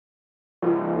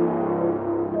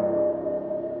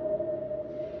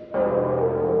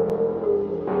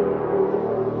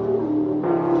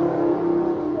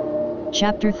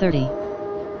Chapter 30.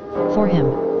 For him.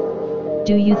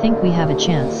 Do you think we have a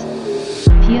chance?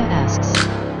 Pia asks.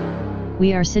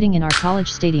 We are sitting in our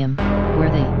college stadium,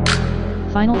 where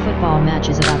the final football match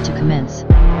is about to commence.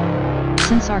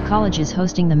 Since our college is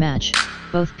hosting the match,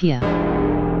 both Pia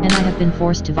and I have been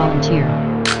forced to volunteer.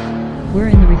 We're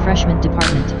in the refreshment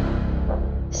department.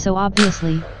 So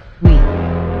obviously, we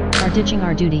are ditching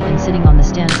our duty and sitting on the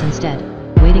stands instead,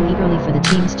 waiting eagerly for the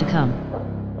teams to come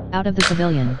out of the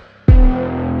pavilion.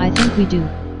 I think we do,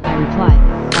 I reply,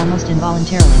 almost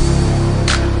involuntarily.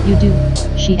 You do,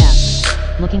 she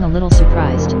asks, looking a little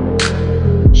surprised.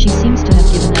 She seems to have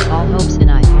given up all hopes and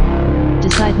I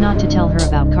decide not to tell her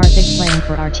about Karthik playing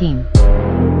for our team.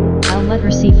 I'll let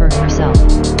her see for herself.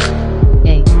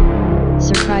 A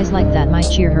surprise like that might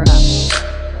cheer her up.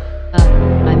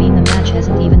 I mean the match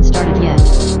hasn't even started yet.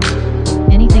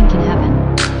 Anything can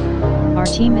happen. Our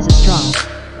team is a strong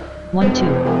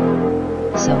 1-2.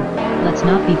 So, let's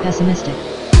not be pessimistic,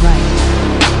 right?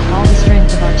 All the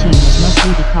strength of our team was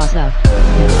mostly because of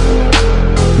him.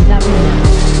 Without him now.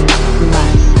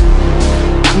 Relax.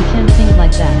 We can't think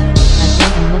like that, I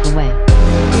say and look away.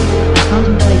 I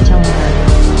contemplate telling her,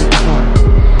 but before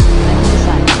I can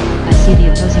decide, I see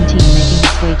the opposing team making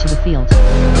its way to the field.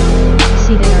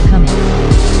 See, they are coming.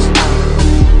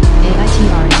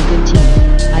 AITR is a good team,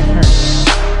 I've heard.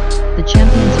 The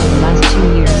champions of the last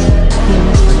 2 years, Pia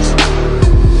whispers.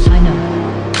 I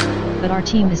know. But our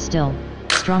team is still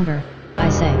stronger, I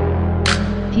say.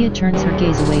 Pia turns her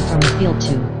gaze away from the field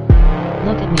to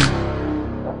look at me.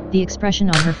 The expression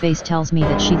on her face tells me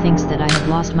that she thinks that I have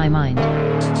lost my mind.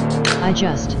 I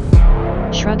just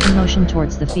shrug and motion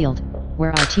towards the field,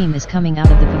 where our team is coming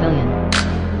out of the pavilion.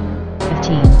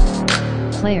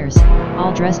 15 players,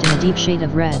 all dressed in a deep shade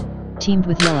of red, teamed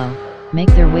with yellow, make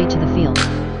their way to the field.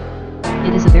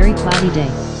 It is a very cloudy day,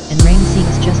 and rain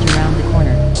seems just around the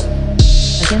corner.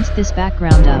 Against this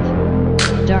background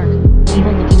of dark,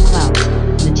 evil-looking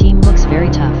clouds, the team looks very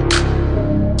tough.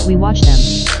 We watch them,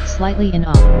 slightly in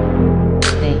awe.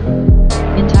 The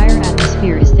entire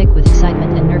atmosphere is thick with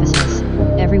excitement and nervousness.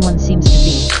 Everyone seems to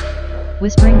be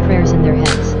whispering prayers in their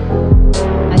heads.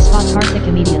 I spot Karthik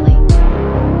immediately.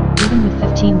 Even with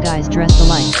 15 guys dressed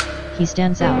alike, he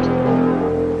stands out.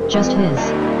 Just his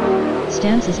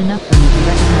stance is enough for me to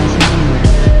recognize him anywhere.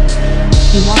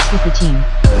 He walks with the team,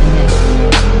 and they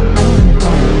huddle in the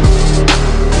corner.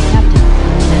 The captain,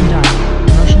 Mandar,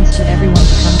 motions to everyone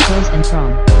to come close and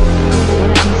throng. What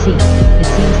I can see, it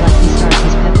seems like he starts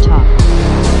his pep talk.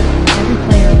 Every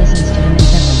player listens to him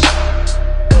intently.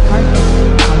 Karthik,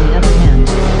 on the other hand,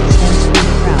 stands through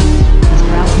the crowd, his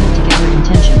brows knit together in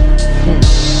tension,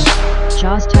 his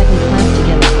jaws tightly clamped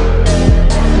together.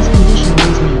 His condition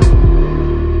worries me.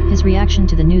 His reaction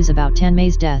to the news about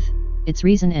Tanmay's death, its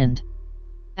reason and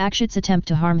Akshit's attempt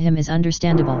to harm him is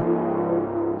understandable.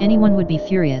 Anyone would be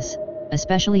furious,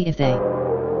 especially if they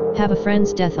have a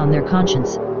friend's death on their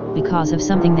conscience, because of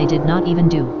something they did not even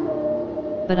do.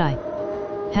 But I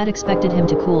had expected him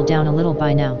to cool down a little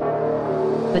by now.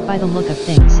 But by the look of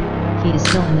things, he is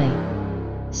still in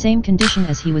the same condition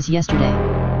as he was yesterday.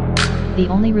 The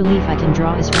only relief I can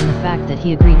draw is from the fact that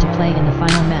he agreed to play in the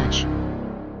final match.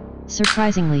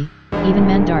 Surprisingly, even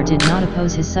Mandar did not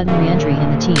oppose his sudden re-entry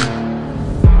in the team.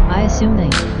 I assume the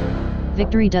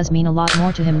victory does mean a lot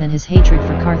more to him than his hatred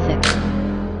for Karthik.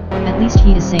 At least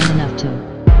he is sane enough to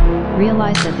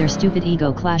realize that their stupid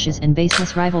ego clashes and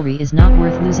baseless rivalry is not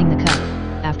worth losing the cup,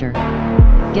 after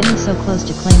getting so close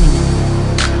to claiming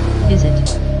it. Is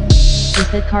it?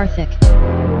 Is that Karthik?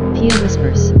 Pia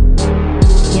whispers.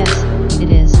 Yes, it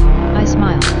is, I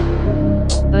smile.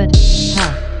 But,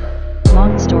 how?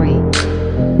 Long story.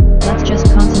 Let's just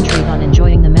concentrate on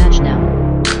enjoying the match now.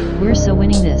 We're so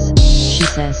winning this, she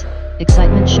says,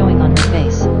 excitement showing on her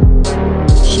face.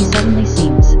 She suddenly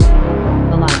seems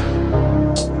alive.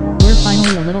 We're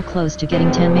finally a little close to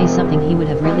getting Tanmay something he would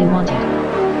have really wanted.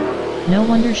 No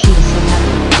wonder she is so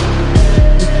happy.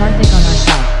 With Karthik on our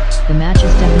side, the match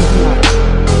is definitely ours.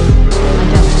 I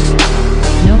don't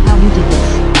know how you did this,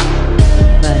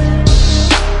 but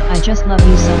I just love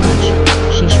you so much,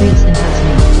 she shrieks and hugs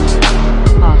me.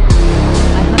 Ah,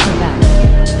 I hug her back.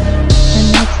 10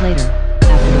 minutes later,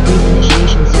 after the brief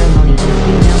initiation ceremony and a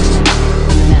few announcements,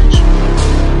 the match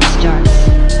starts.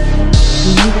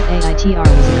 We knew that AITR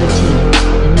was a good team,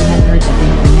 and we had heard that they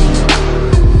had remained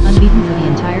unbeaten for the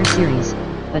entire series,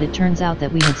 but it turns out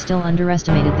that we had still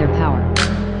underestimated their power.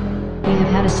 We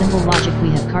have had a simple logic: we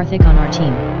have Karthik on our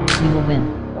team, we will win.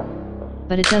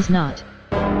 But it does not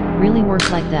really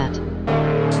work like that.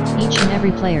 Each and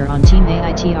every player on Team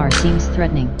AITR seems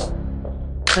threatening.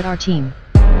 But our team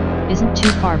isn't too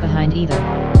far behind either.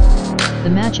 The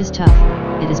match is tough,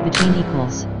 it is between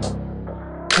equals.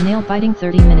 A nail-biting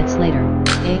 30 minutes later,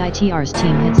 AITR's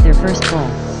team hits their first goal.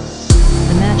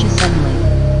 The match is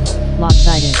suddenly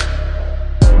lopsided.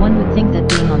 One would think that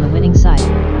being on the winning side,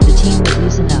 the team would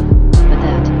loosen up, but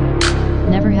that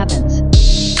never happens.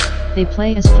 They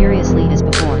play as furiously as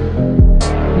before.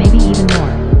 Maybe even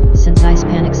more, since Ice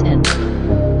Panic's end.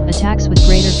 Attacks with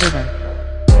greater fervor.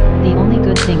 The only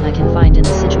good thing I can find in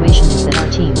this situation is that our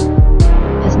team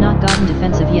has not gotten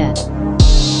defensive yet.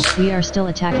 We are still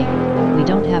attacking, we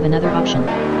don't have another option.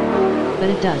 But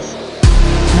it does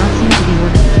not seem to be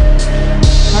working.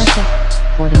 Karthik,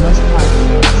 for the most part,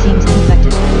 seems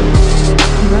unaffected.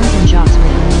 He runs and jogs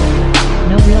with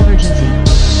no real urgency.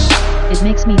 It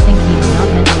makes me think he is not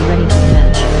mentally ready for the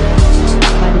match.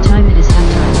 By the time it is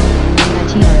halftime,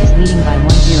 AITR is leading by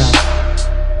 1-0.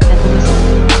 At the whistle,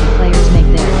 the players make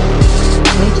their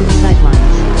way to the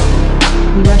sidelines.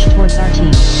 We rush towards our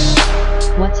team.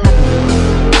 What's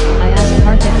happening? I ask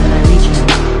Karthik when I reach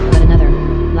him, but another,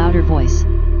 louder voice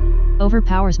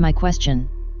overpowers my question.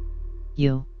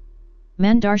 You.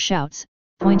 Mandar shouts,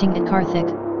 pointing at Karthik,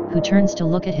 who turns to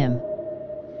look at him.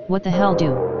 What the hell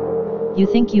do you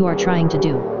think you are trying to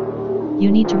do? You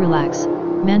need to relax,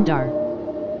 Mandar.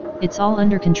 It's all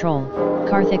under control,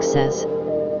 Karthik says.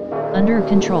 Under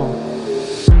control?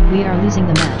 We are losing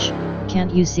the match,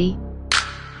 can't you see?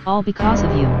 All because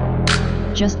of you.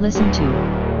 Just listen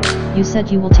to. You said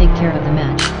you will take care of the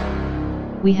match.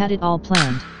 We had it all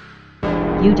planned.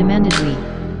 You demanded we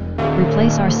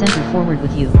replace our center forward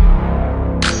with you.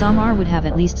 Samar would have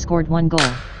at least scored 1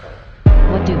 goal.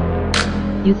 What do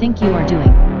you think you are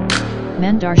doing?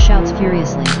 Mandar shouts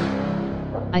furiously.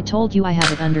 I told you I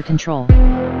have it under control.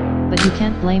 But you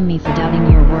can't blame me for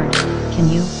doubting your word, can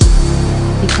you?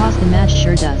 Because the match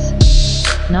sure does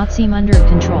not seem under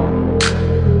control.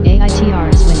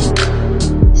 AITR is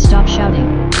winning. Stop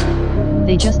shouting.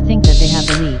 They just think that they have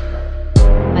the lead.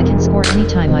 I can score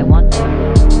anytime I want to.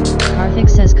 Karthik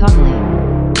says cockily.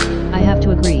 I have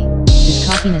to agree, his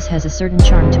cockiness has a certain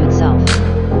charm to itself.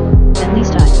 At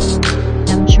least I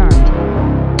am charmed.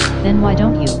 Then why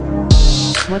don't you?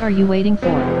 What are you waiting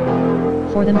for?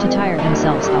 For them to tire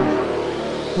themselves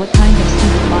off. What kind of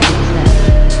stupid logic is that?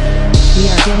 We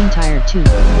are getting tired too,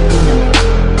 you know.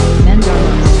 Mandar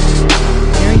looks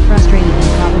very frustrated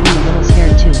and probably a little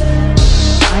scared too.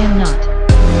 I am not.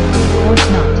 Of course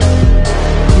not.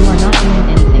 You are not doing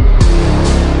anything.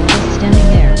 Just standing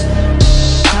there.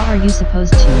 How are you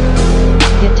supposed to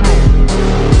get tired?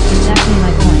 Exactly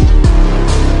my point.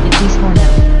 If we score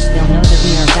now, they'll know that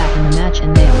we are back in the match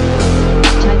and they'll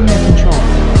tighten their control.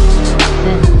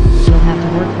 Then, we'll have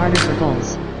to work harder for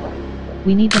goals.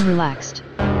 We need them relaxed.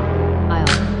 I'll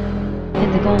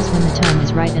hit the goals when the time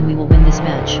is right and we will win this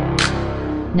match.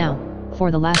 Now,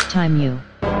 for the last time you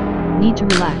need to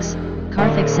relax,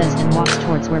 Karthik says and walks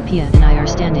towards where Pia and I are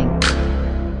standing.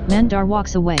 Mandar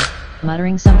walks away,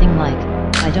 muttering something like,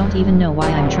 I don't even know why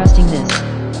I'm trusting this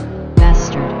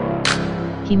bastard.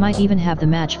 He might even have the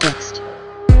match fixed.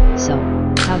 So,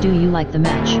 how do you like the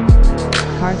match?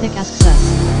 Karthik asks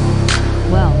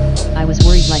us. Well, I was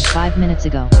worried like 5 minutes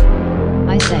ago.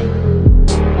 I say.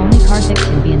 Only Karthik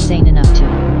can be insane enough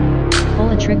to pull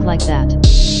a trick like that.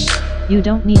 You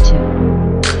don't need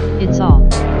to. It's all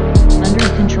under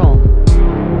control.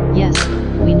 Yes,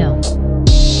 we know.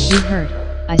 You heard,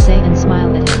 I say and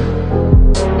smile at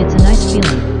him. It's a nice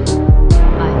feeling.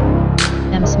 I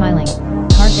am smiling,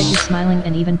 Karthik is smiling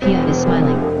and even Pia is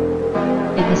smiling.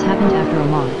 It has happened after a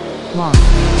long time.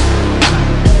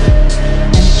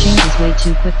 And it changes way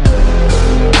too quickly.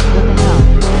 What the hell,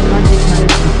 Karthik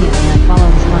mutters to Pia and I follow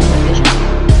his line of vision.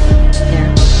 There,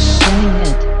 standing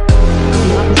it.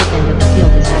 The opposite end of the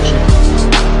field is action.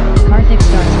 Karthik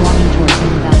starts walking towards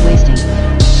him without wasting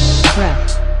a breath.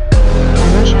 I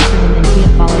rush after him and Pia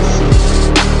follows suit.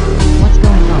 What's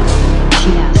going on?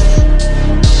 She asks.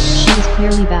 She is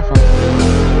clearly baffled.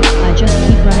 I just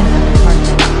keep running after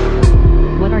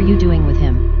Karthik. What are you doing with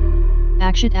him?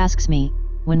 Akshat asks me,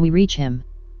 when we reach him.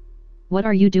 What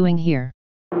are you doing here?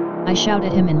 I shout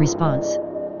at him in response.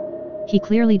 He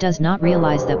clearly does not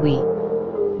realize that we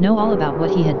know all about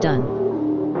what he had done.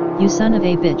 You son of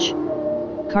a bitch.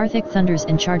 Karthik thunders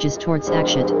and charges towards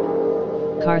Akshat.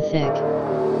 Karthik.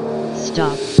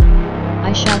 Stop.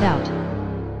 I shout out.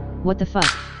 What the fuck?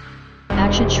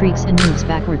 Akshat shrieks and moves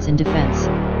backwards in defense.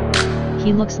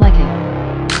 He looks like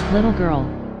a little girl,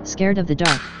 scared of the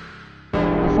dark.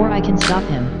 Before I can stop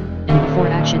him, and before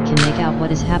Akshat can make out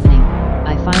what is happening,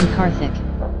 I find Karthik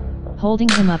holding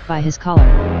him up by his collar.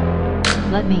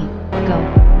 Let me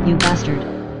go, you bastard,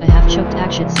 a half-choked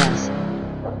Akshat says.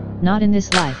 Not in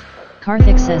this life.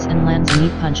 Karthik says and lands a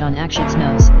neat punch on Akshit's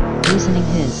nose, loosening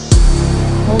his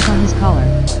hold on his collar.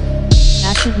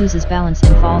 Akshit loses balance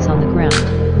and falls on the ground.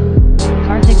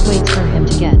 Karthik waits for him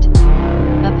to get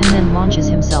up and then launches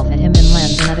himself at him and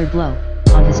lands another blow,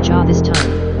 on his jaw this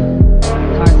time.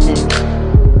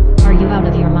 Karthik, are you out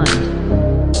of your mind?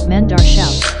 Mandar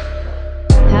shouts.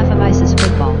 Half of ICE's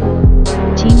football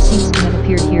team seems to have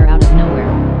appeared here out of nowhere.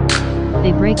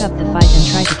 They break up the fight and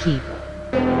try to keep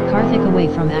Karthik away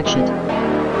from Akshit.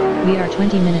 We are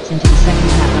 20 minutes into the second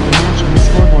half of the match and the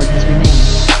scoreboard has remained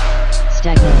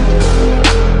stagnant.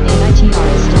 NIKITA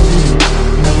is still leading,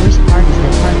 and the worst part is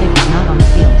that Karthik is not on the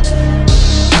field.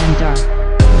 Mandar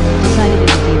decided it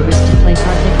would be a risk to play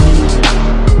Karthik immediately.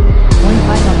 One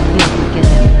fight on the field would get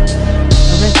him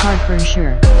a red card for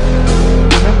sure.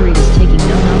 The referee is taking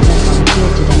no nonsense on the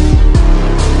field today.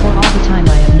 For all the time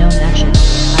I have known Akshit,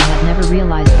 I have never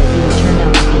realized that he would turn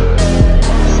out to be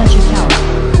such a coward.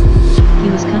 He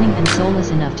was cunning and soulless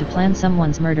enough to plan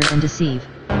someone's murder and deceive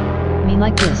me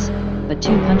like this, but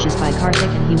 2 punches by Karthik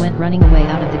and he went running away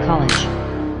out of the college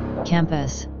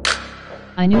campus.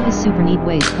 I knew his super neat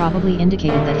ways probably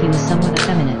indicated that he was somewhat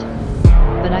effeminate,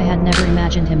 but I had never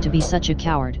imagined him to be such a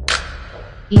coward.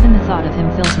 Even the thought of him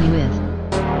fills me with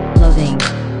loathing.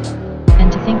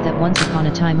 And to think that once upon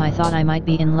a time I thought I might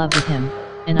be in love with him,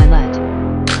 and I let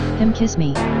him kiss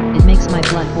me, it makes my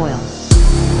blood boil.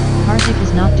 Karthik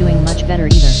is not doing much better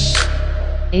either.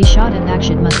 A shot at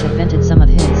Akshit must have vented some of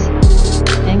his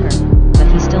anger, but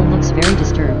he still looks very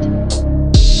disturbed.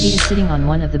 He is sitting on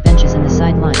one of the benches in the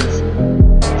sidelines,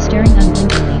 staring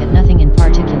unblinkingly at nothing in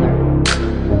particular.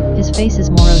 His face is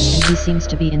morose and he seems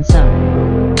to be in some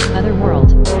other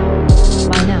world.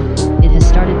 By now, it has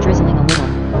started drizzling a little,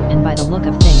 and by the look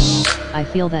of things, I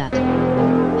feel that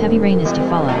heavy rain is to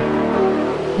follow.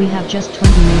 We have just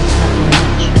 20 minutes left in the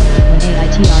match, when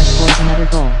NIKITA scores another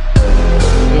goal.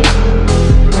 The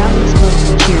crowd explodes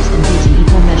with cheers and boos in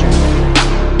equal measure.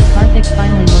 Karthik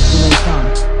finally looks away from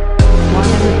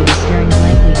whatever he was staring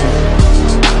blankly at.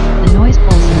 The noise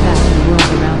pulls him back to the world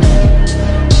around him.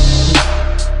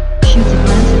 He shoots a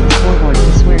glance at the scoreboard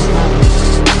and swears loudly.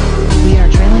 We are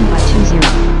trailing by 2-0.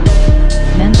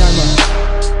 Mandar looks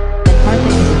at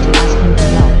Karthik as if to ask him for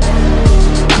help.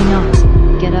 He nods,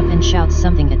 get up and shouts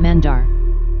something at Mandar.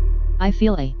 I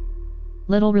feel a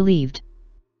little relieved.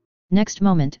 Next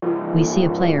moment, we see a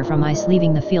player from ICE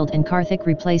leaving the field and Karthik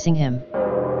replacing him.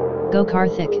 Go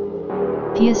Karthik!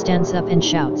 Pia stands up and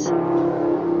shouts.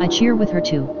 I cheer with her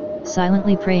too,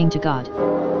 silently praying to God.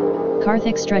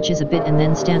 Karthik stretches a bit and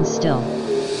then stands still,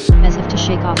 as if to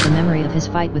shake off the memory of his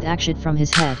fight with Akshit from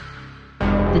his head.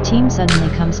 The team suddenly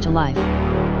comes to life.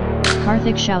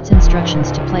 Karthik shouts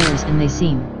instructions to players and they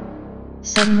seem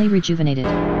suddenly rejuvenated.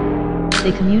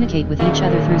 They communicate with each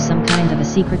other through some kind of a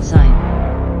secret sign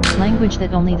language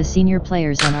that only the senior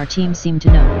players on our team seem to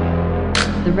know.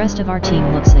 The rest of our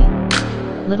team looks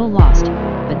a little lost,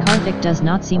 but Karthik does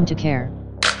not seem to care.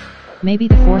 Maybe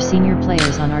the 4 senior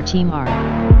players on our team are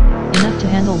enough to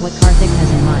handle what Karthik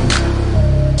has in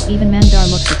mind. Even Mandar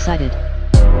looks excited.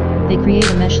 They create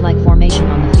a mesh-like formation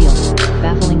on the field,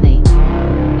 baffling the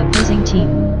opposing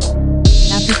team.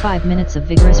 After 5 minutes of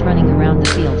vigorous running around the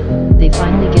field, they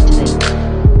finally get to the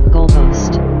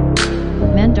goalpost.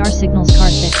 Mandar signals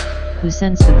Karthik, who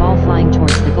sends the ball flying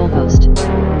towards the goalpost.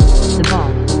 The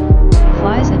ball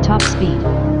flies at top speed,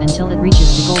 until it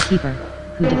reaches the goalkeeper,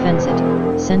 who defends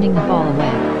it, sending the ball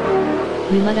away.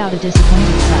 We let out a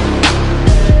disappointed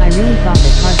sigh. I really thought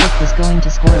that Karthik was going to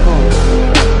score a goal.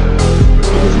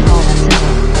 It isn't all that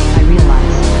simple, I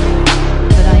realize.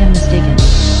 But I am mistaken.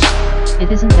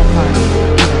 It isn't that hard, either.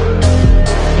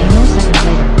 A millisecond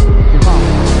later, the ball,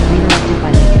 redirected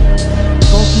by the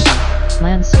goalkeeper,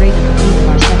 lands straight at the feet of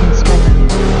our second striker.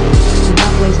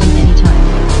 Without wasting any time,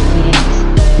 he aims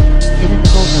it at the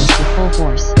goalpost with full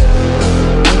force.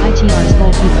 NIKITA's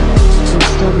goalkeeper, who is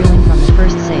still reeling from the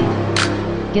first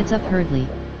save, gets up hurriedly,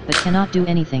 but cannot do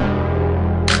anything.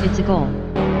 It's a goal.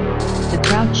 The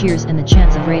crowd cheers and the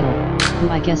chants of Radel, who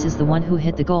I guess is the one who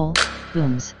hit the goal,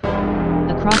 booms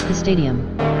across the stadium.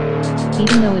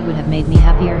 Even though it would have made me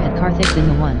happier had Karthik been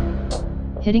the one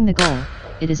hitting the goal,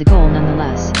 it is a goal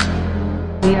nonetheless.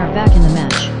 We are back in the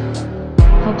match.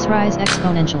 Hopes rise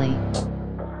exponentially.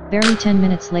 Barely 10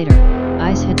 minutes later,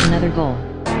 ICE hits another goal.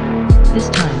 This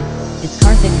time, it's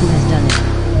Karthik who has done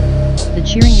it. The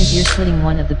cheering is ear-splitting,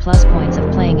 one of the plus points of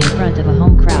playing in front of a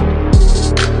home crowd.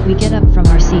 We get up from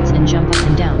our seats and jump up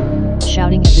and down,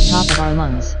 shouting at the top of our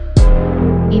lungs.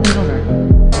 Even over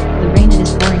the rain, it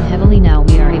is pouring heavily now.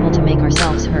 We are able to make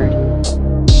ourselves heard,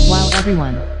 while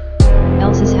everyone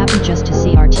else is happy just to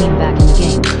see our team back in the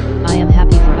game. I am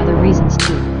happy for other reasons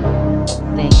too.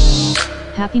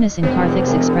 Happiness in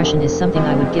Karthik's expression is something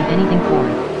I would give anything for.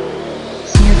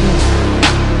 Sneer grin.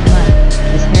 Mud,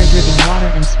 his hair dripping water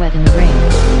and sweat in the rain,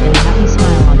 and a happy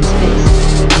smile on his face.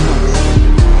 He looks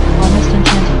almost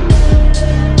enchanting.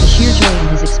 The sheer joy in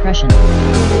his expression.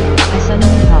 I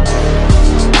suddenly pause.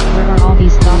 Where are all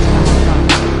these thoughts coming from?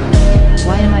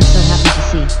 Why am I so happy to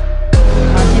see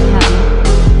Karthik happy?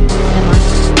 Am I?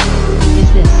 Is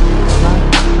this love?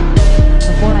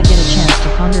 Before I get a chance to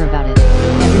ponder about it,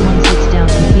 everyone sits down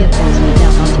and Pia pulls me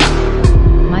down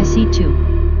onto my seat too.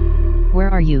 Where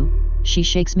are you? She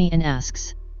shakes me and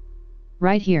asks.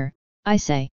 Right here, I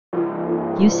say.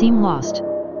 You seem lost.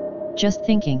 Just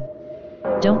thinking.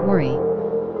 Don't worry.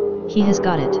 He has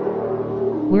got it.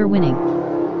 We're winning.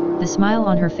 The smile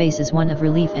on her face is one of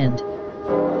relief and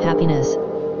happiness.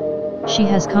 She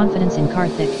has confidence in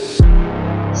Karthik.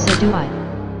 So do I.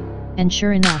 And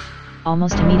sure enough,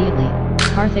 almost immediately,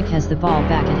 Karthik has the ball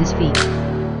back at his feet.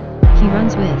 He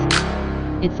runs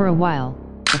with it for a while,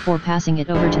 before passing it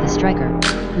over to the striker,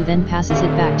 who then passes it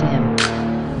back to him.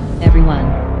 Everyone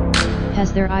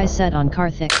has their eyes set on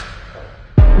Karthik.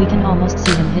 We can almost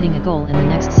see him hitting a goal in the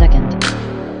next second.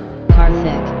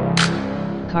 Karthik.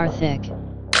 Karthik.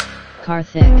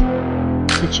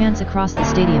 Karthik. The chants across the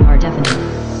stadium are deafening.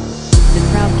 The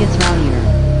crowd gets rowdier.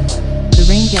 The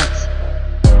rain gets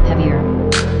heavier.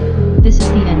 This is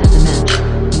the end of the match.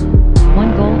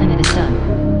 One goal and it is done.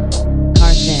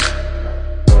 Karthik.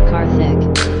 Karthik.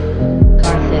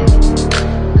 Karthik.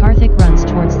 Karthik runs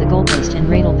towards the goalpost and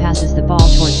Radel passes the ball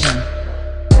towards him.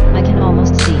 I can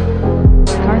almost see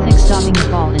Karthik stopping the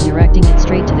ball and directing it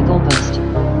straight to the goalpost.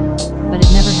 But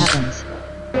it never happens.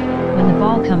 When the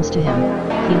ball comes to him,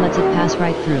 he lets it pass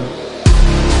right through.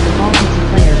 The ball hits a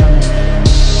player from the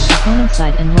opponent's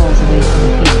side and rolls away from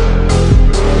the field.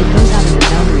 It goes out of the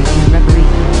boundary and the referee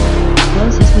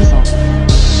blows his whistle.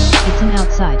 It's an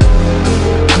outside.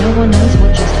 No one knows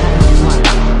what just happened and why.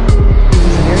 It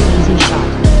was a very easy shot.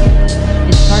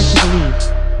 It's hard to believe.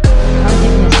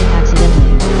 Karthik missed it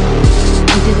accidentally.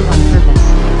 He did it on purpose.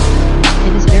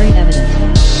 It is very evident.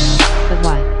 But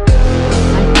why?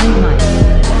 I find my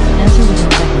answer within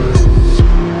seconds.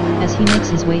 As he makes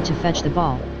his way to fetch the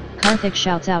ball, Karthik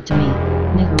shouts out to me,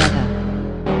 "NIKITA."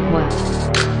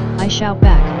 What? I shout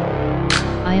back.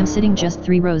 I am sitting just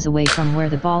 3 rows away from where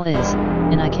the ball is,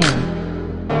 and I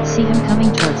can see him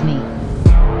coming towards me.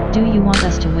 Do you want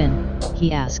us to win?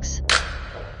 He asks.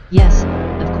 Yes,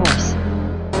 of course.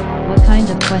 What kind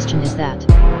of question is that?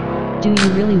 Do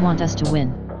you really want us to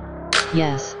win?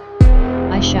 Yes.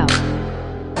 I shout.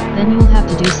 Then you'll have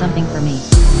to do something for me.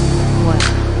 What?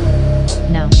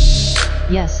 Now.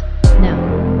 Yes, now.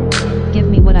 Give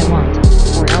me what I want,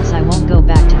 or else I won't go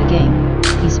back to the game,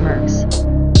 he smirks.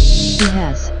 He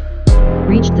has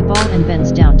reached the ball and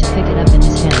bends down to pick it up in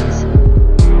his hands.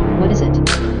 What is it?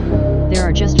 There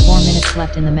are just 4 minutes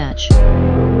left in the match.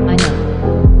 I know.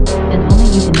 And only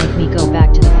you can make me go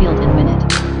back to the field and win it.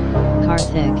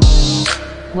 Karthik.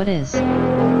 What is?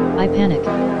 I panic.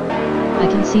 I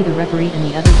can see the referee and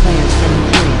the other players getting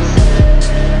curious.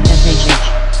 SHH.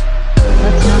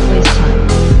 Let's not waste time.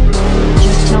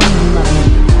 Just tell me you love me.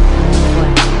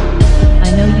 What? I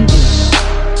know you do.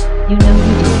 You know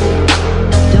you do.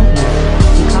 Don't you?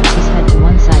 He cocks his head to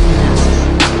one side and asks.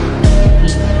 He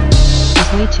is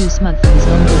way too smug for his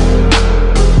own good.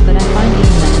 But I find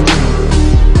even that endearing.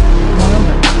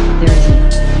 Moreover, there is a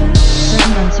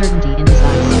certain uncertainty in his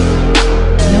eyes.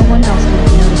 No one else could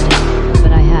have noticed it,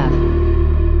 but I have.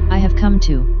 I have come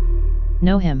to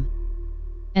know him.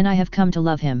 And I have come to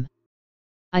love him.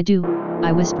 I do,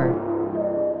 I whisper.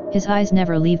 His eyes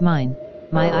never leave mine,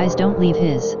 my eyes don't leave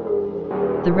his.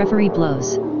 The referee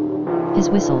blows his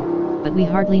whistle, but we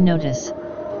hardly notice.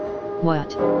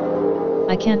 What?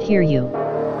 I can't hear you.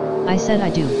 I said I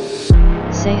do.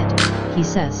 Say it, he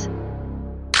says.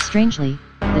 Strangely,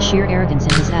 the sheer arrogance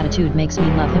in his attitude makes me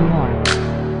love him more.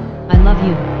 I love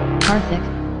you, Karthik,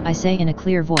 I say in a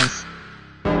clear voice.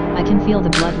 I can feel the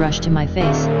blood rush to my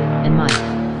face, and my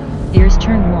ears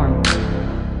turn warm.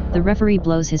 The referee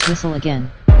blows his whistle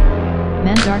again.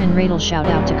 Mandar and Radel shout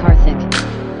out to Karthik,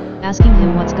 asking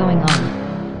him what's going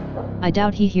on. I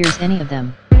doubt he hears any of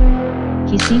them.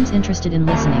 He seems interested in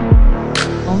listening.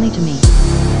 Only to me.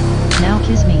 Now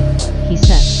kiss me, he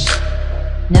says.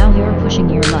 Now you're pushing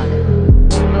your luck.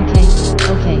 Okay,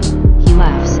 okay, he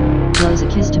laughs, blows a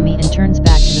kiss to me and turns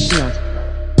back to the field.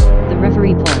 The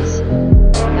referee pulls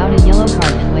out a yellow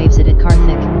card and waves it at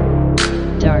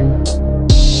Karthik. Darn.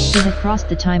 He had crossed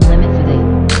the time limit for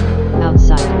the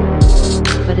outside.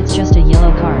 But it's just a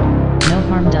yellow card, no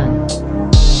harm done.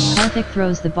 Karthik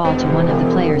throws the ball to one of the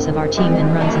players of our team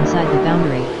and runs inside the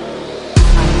boundary.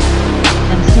 I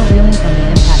am still really reeling from the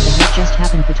impact of what just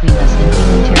happened between us and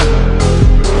feeling terribly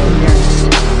embarrassed.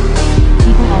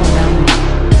 People all around me,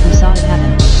 who saw it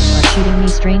happen, are shooting me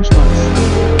strange looks,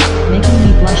 making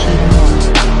me blush even more.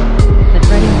 But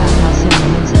fretting about how soon the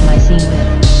news of my scene with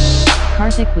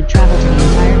Karthik would travel to the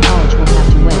entire college will have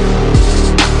to wait.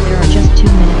 There are just 2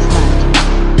 minutes left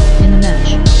in the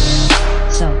match.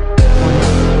 So, for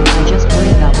now, I just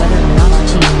worry about whether or not our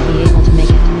team will be able to make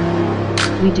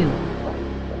it. We do.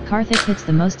 Karthik hits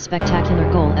the most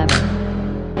spectacular goal ever.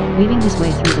 Weaving his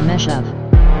way through the mesh of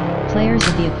players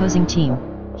of the opposing team,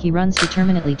 he runs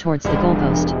determinedly towards the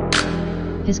goalpost.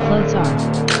 His clothes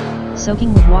are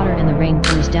soaking with water and the rain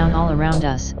pours down all around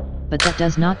us, but that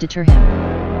does not deter him.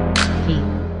 He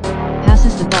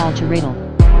passes the ball to Radel,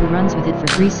 who runs with it for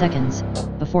 3 seconds,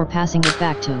 before passing it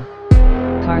back to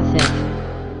Karthik.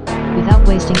 Without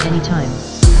wasting any time,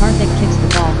 Karthik kicks the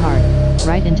ball hard,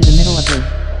 right into the middle of the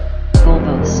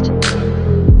goalpost.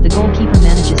 The goalkeeper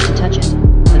manages to touch it,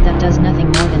 but that does nothing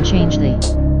more than change the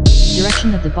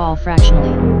direction of the ball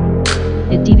fractionally.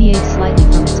 It deviates slightly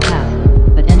from its path,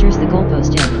 but enters the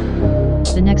goalpost in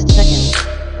the next second.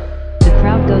 The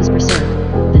crowd goes berserk,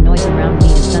 the noise around me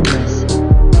is thunderous.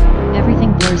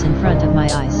 Everything blurs in front of my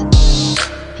eyes.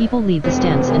 People leave the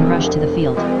stands and rush to the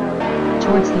field,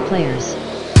 towards the players.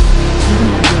 Even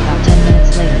after about 10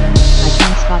 minutes later, I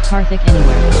can't spot Karthik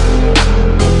anywhere.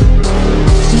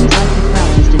 It seems like the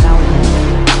crowd has devoured him.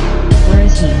 Where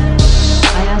is he?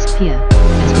 I ask Pia,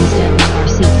 as we stand in our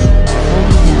seats,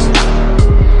 holding hands.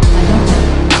 I don't know,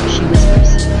 she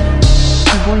whispers.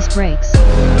 Her voice breaks. I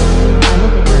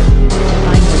look at her, to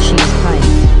find that she is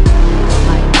crying.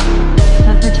 I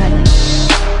hug her tightly.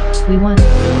 We won,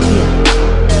 Pia.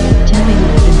 Tammy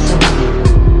would have been so happy.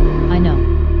 I know.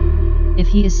 If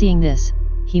he is seeing this,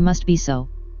 he must be so.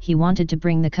 He wanted to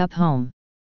bring the cup home.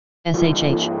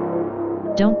 SHH.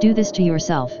 Don't do this to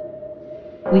yourself.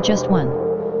 We just won.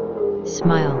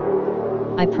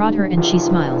 Smile. I prod her and she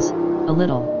smiles, a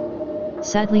little.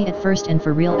 Sadly at first and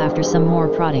for real after some more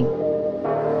prodding.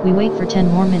 We wait for 10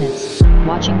 more minutes,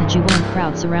 watching the jubilant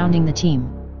crowd surrounding the team.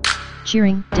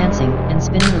 Cheering, dancing, and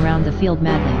spinning around the field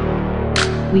madly.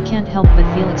 We can't help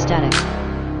but feel ecstatic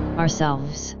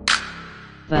ourselves.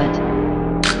 But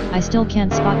I still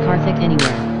can't spot Karthik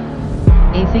anywhere.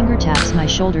 A finger taps my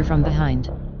shoulder from behind.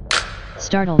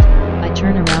 Startled, I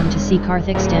turn around to see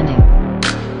Karthik standing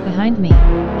behind me,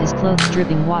 his clothes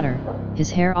dripping water, his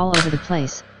hair all over the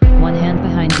place, one hand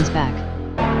behind his back,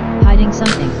 hiding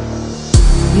something.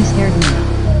 You scared me.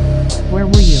 Where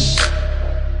were you?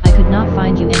 I could not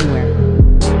find you anywhere.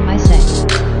 I say.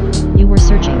 You were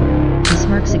searching. He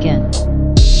smirks again.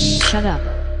 Shut up.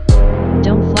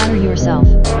 Don't flatter yourself,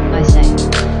 I say.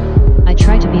 I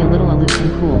try to be a little aloof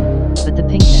and cool, but the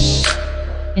pinkness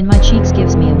in my cheeks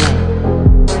gives me away.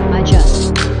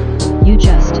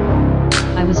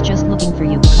 I was just looking for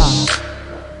you because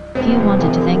Pia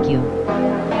wanted to thank you.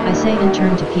 I say and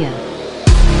turn to Pia.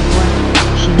 What?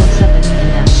 She looks up at me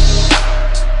and asks.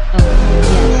 Oh,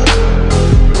 yes.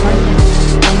 Karthik,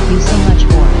 thank you so much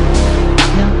for.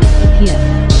 No, Pia.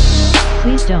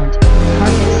 Please don't,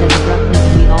 Karthik says abruptly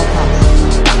and we all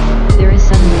pause. There is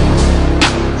suddenly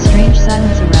a strange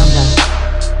silence around us.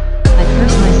 I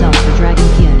curse myself for dragging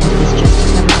Pia into this just to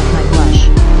cover up my blush.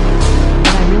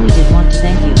 But I really did want to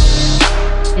thank you.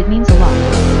 It means a lot,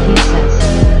 Pia says.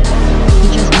 He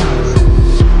just nods.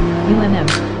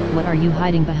 What are you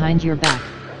hiding behind your back?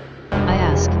 I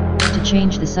ask, to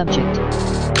change the subject.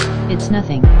 It's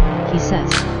nothing, he says.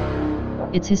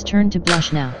 It's his turn to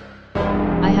blush now.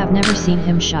 I have never seen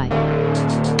him shy.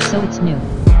 So it's new.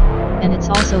 And it's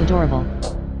also adorable.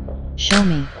 Show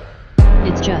me.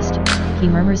 It's just, he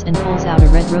murmurs and pulls out a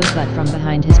red rosebud from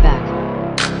behind his back.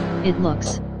 It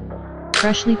looks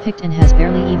freshly picked and has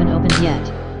barely even opened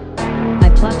yet. I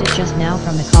plucked it just now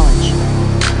from the college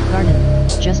garden,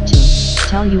 just to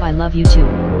tell you I love you too.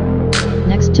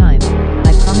 Next time,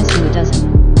 I promise you a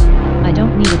dozen. I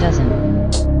don't need a dozen.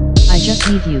 I just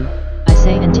need you, I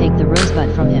say and take the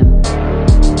rosebud from him.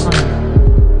 On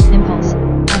an impulse,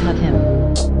 I hug him.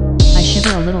 I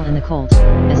shiver a little in the cold,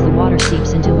 as the water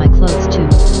seeps into my clothes too.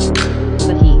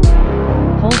 But he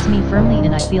holds me firmly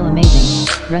and I feel amazing,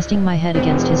 resting my head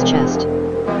against his chest.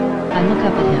 I look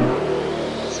up at him,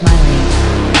 smiling.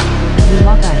 We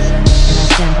lock eyes, and I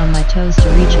stand on my toes to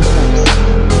reach his lips.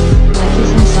 I kiss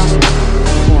him softly,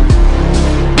 before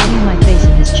hiding my face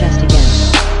in his chest again.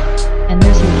 And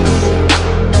there's your kiss.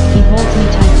 He holds me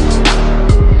tighter.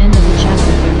 End of the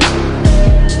chapter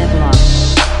 30. Epilogue.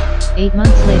 8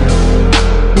 months later.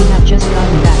 We have just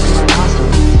gotten back to our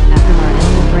hostel, after our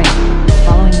annual break,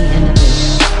 following the end of the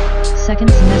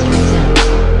second semester exams.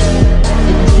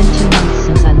 It has been 2 months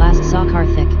since I last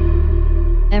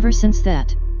since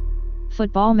that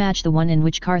football match, the one in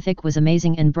which Karthik was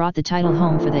amazing and brought the title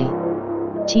home for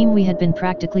the team, we had been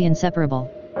practically inseparable.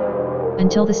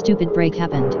 Until the stupid break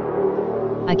happened.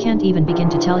 I can't even begin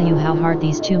to tell you how hard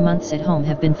these 2 months at home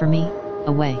have been for me,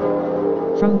 away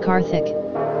from Karthik.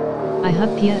 I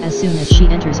hug Pia as soon as she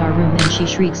enters our room and she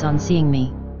shrieks on seeing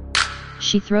me.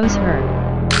 She throws her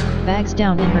bags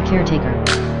down in her caretaker,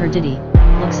 her Diddy,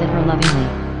 looks at her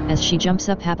lovingly, as she jumps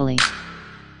up happily,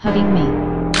 hugging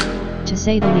me. To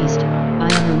say the least, I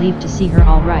am relieved to see her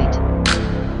all right.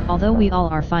 Although we all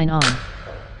are fine on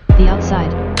the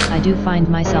outside, I do find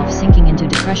myself sinking into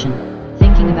depression,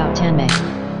 thinking about Tanmay.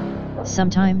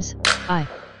 Sometimes, I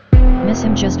miss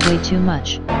him just way too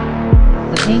much.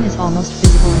 The pain is almost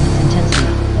physical in its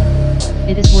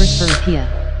intensity. It is worse for Rupiah.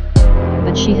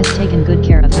 But she has taken good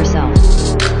care of herself.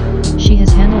 She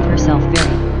has handled herself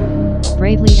very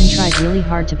bravely and tried really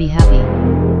hard to be happy.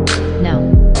 Now,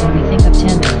 when we think of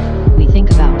Tanmay, we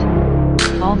think about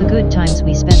all the good times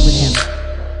we spent with him.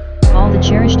 All the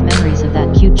cherished memories of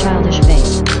that cute childish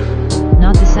face.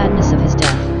 Not the sadness of his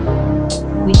death.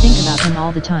 We think about him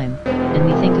all the time, and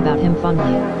we think about him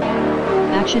fondly.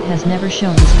 Akshat has never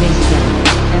shown his face again,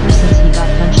 ever since he got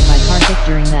punched by Karthik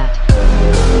during that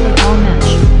football match.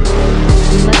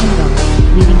 We let him go,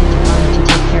 leaving it to Mama to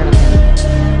take care of him.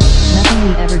 Nothing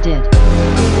we ever did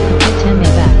could get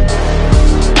Tanmay back.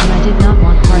 And I did not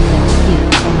want Karthik, Pia,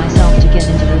 or myself to get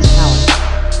into those power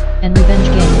and revenge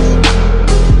games.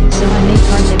 So I made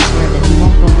Karthik swear that he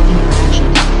won't go looking for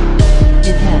Akshat.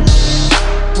 It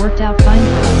has worked out fine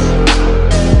for us.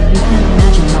 You can't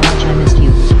imagine how much I missed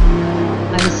you.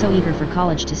 I was so eager for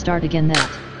college to start again that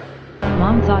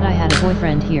Mom thought I had a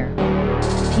boyfriend here.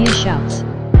 Pia shouts.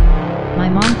 My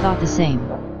mom thought the same.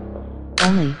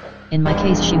 Only, in my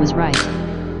case she was right.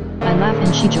 I laugh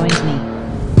and she joins me.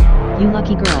 You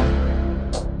lucky girl.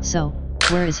 So,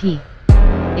 where is he?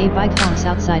 A bike honks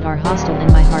outside our hostel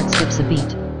and my heart skips a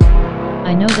beat.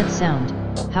 I know that sound,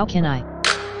 how can I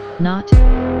not?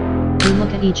 We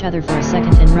look at each other for a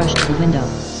second and rush to the window.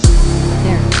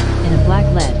 There, in a black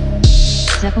lead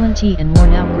Zeppelin tee and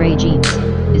worn out grey jeans,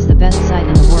 is the best sight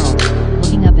in the world,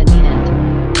 looking up at me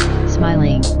and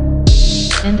smiling.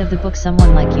 End of the book.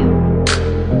 Someone like you.